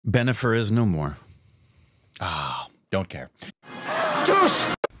Benifer is no more. Ah, don't care. Juice!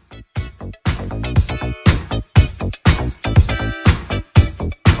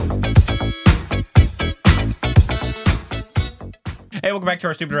 Hey, welcome back to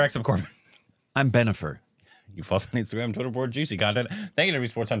our Stupid Reacts. I'm Corbin. I'm Benifer. You follow us on Instagram, Twitter board, juicy content. Thank you to every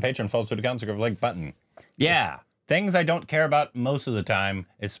sports on Patreon. Follow us to the account, click the like button. Yeah, things I don't care about most of the time,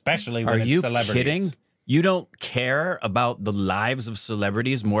 especially when it's celebrities. Are you kidding? You don't care about the lives of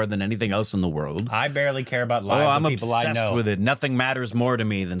celebrities more than anything else in the world? I barely care about lives of people I know. I'm obsessed with it. Nothing matters more to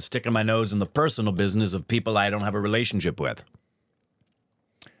me than sticking my nose in the personal business of people I don't have a relationship with.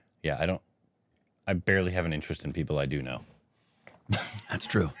 Yeah, I barely have an interest in people I do know. That's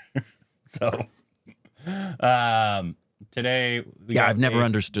true. So, today... I've never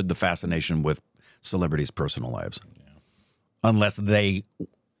understood the fascination with celebrities' personal lives. Yeah. Unless they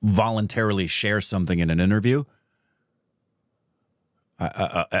voluntarily share something in an interview.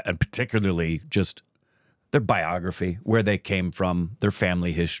 And particularly just their biography, where they came from, their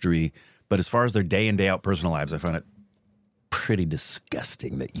family history. But as far as their day in, day out personal lives, I find it pretty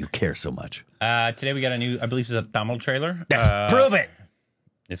disgusting that you care so much. Today we got a new, I believe this is a Tamil trailer. Prove it!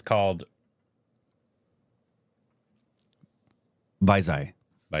 It's called... Vaazhai.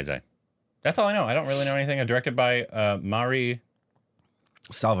 Vaazhai. That's all I know. I don't really know anything. Directed by Mari...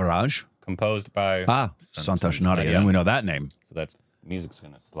 Selvaraj. Composed by... Santosh Nadiya. We know that name. So that's... Music's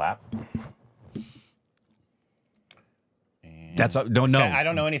gonna slap. And that's... Don't know. I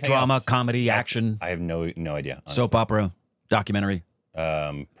don't know anything Drama, else. Comedy, action. I have no idea. Honestly. Soap opera. Documentary.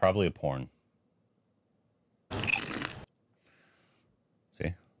 Probably a porn.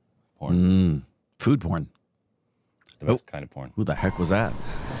 See? Porn. Food porn. The best kind of porn. Who the heck was that?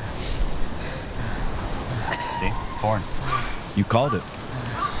 See? Porn. You called it.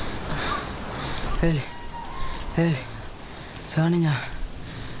 Hey, Sonia,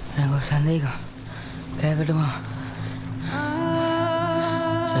 I go Sandigo. Kagaduma.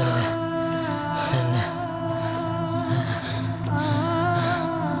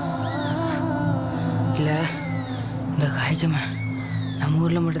 இல்ல இந்த காய்ச்சம நம்ம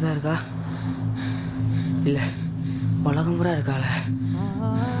ஊர்ல மட்டும் தான் இருக்கா இல்ல உலகம் பூரா இருக்காள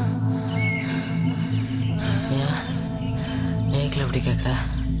ஏன் அப்படி கேட்க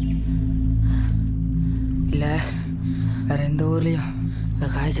இல்ல வேற எந்த ஊர்லயும் இந்த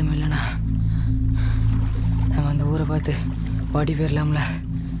காய்ச்சம் இல்லைண்ணா நம்ம அந்த ஊரை பார்த்து ஓடி போயிடலாம்ல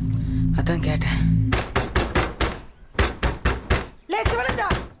அதான் கேட்டேன்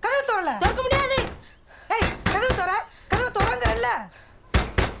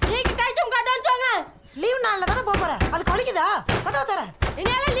லீவ் நாள்ல தான போற அது கொலிக்குதா கதவு தர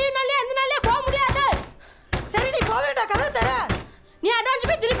என்னால லீவ் நாள்ல எந்த நாள்ல போக முடியாது சரி நீ போவேடா கதவு தர நீ அடான்ஸ்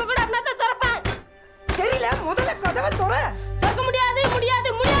போய் திருப்பி கூட அப்பனா தான் தரப்பேன் சரில முதல்ல கதவை தர திறக்க முடியாது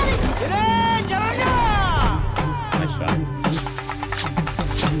ஏய் ஜரங்க Nice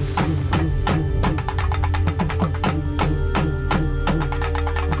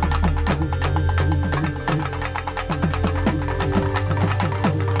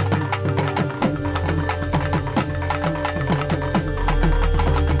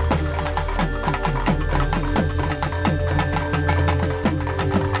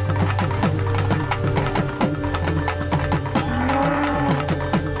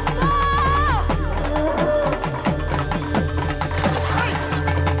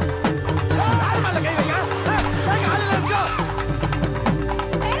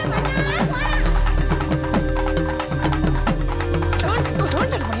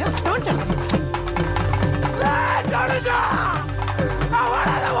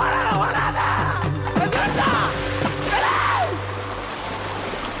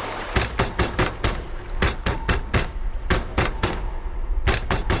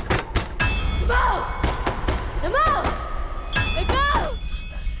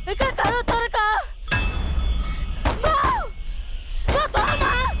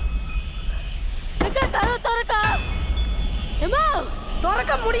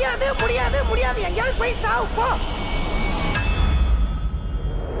திறக்க முடியாது எங்கயாவது போய் சாவு போ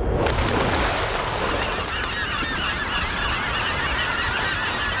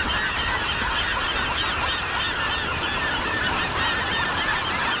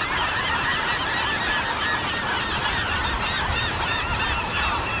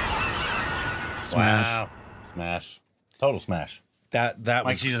Smash. Wow. Smash. Total smash. That Like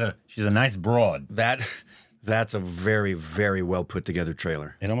was she's a nice broad. That's a very, very well put together trailer.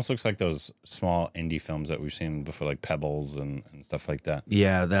 It almost looks like those small indie films that we've seen before, like Pebbles and stuff like that.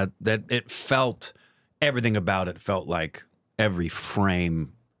 Yeah, that it felt, everything about it felt like every frame,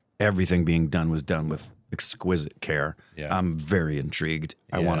 everything being done was done with exquisite care. Yeah. I'm very intrigued.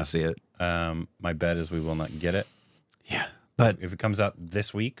 I want to see it. My bet is we will not get it. Yeah. But if it comes out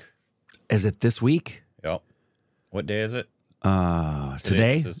this week. Is it this week? Yep. What day is it?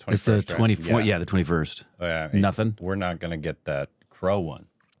 Today? It's the 24th. Right? Yeah, the 21st. Oh, yeah. Nothing? We're not going to get that Crow one.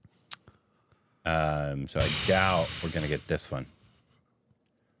 So I doubt we're going to get this one.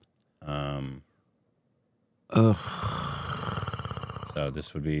 So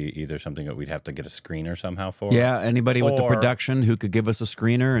this would be either something that we'd have to get a screener somehow for. Yeah, anybody with the production who could give us a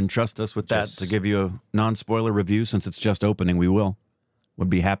screener and trust us with that to give you a non-spoiler review since it's just opening, we will. Would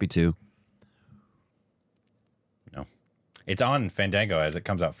be happy to. No. It's on Fandango as it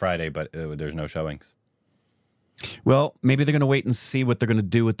comes out Friday, but there's no showings. Well, maybe they're going to wait and see what they're going to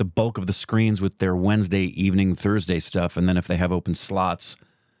do with the bulk of the screens with their Wednesday evening, Thursday stuff, and then if they have open slots,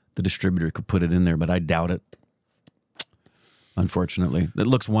 the distributor could put it in there, but I doubt it. Unfortunately, it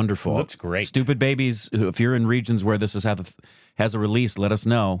looks wonderful. It looks great. Stupid Babies. If you're in regions where this has a release, let us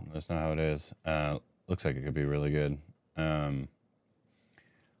know. That's not how it is. Looks like it could be really good. Let's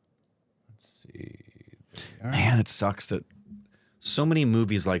see. Man, it sucks that so many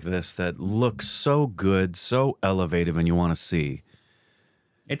movies like this that look so good, so elevated, and you want to see.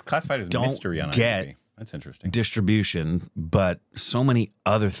 It's classified as mystery on IMDb. That's interesting. Distribution, but so many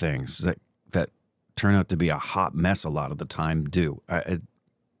other things that turn out to be a hot mess a lot of the time do.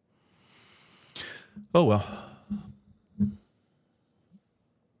 Oh, well.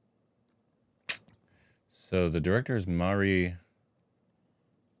 So the director is Mari.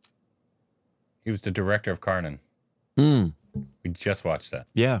 He was the director of Karnan. We just watched that.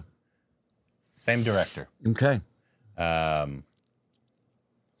 Yeah. Same director. Okay.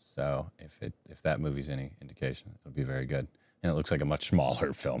 So if that movie's any indication, it'll be very good. And it looks like a much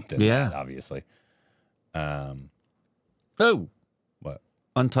smaller film than that, obviously. Oh. What?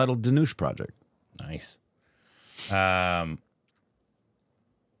 Untitled Dinush Project. Nice.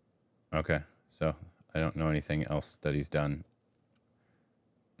 Okay. So I don't know anything else that he's done.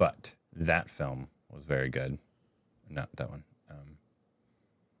 But that film was very good. Not that one.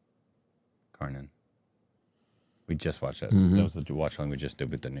 Karnan. We just watched that. That was the watch along we just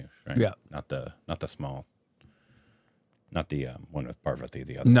did with Dinush, right? Yeah. Not the small. Not the one with Parvati,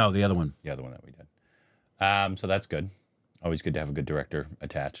 the other. No, the other one. The other one that we did. So that's good. Always good to have a good director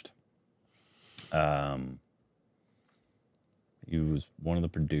attached. He was one of the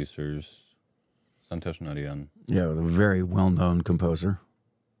producers. Santosh Narayan. Yeah, a very well-known composer.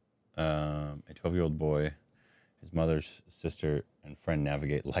 A 12-year-old boy, his mother's sister and friend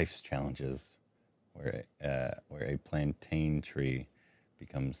navigate life's challenges where a plantain tree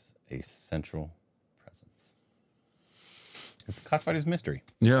becomes a central presence. It's classified as mystery.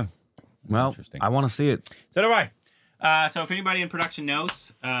 Yeah. Well, I want to see it. So do I. So if anybody in production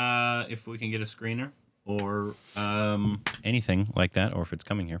knows if we can get a screener or anything like that, or if it's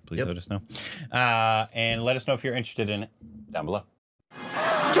coming here, please let us know. And let us know if you're interested in it down below.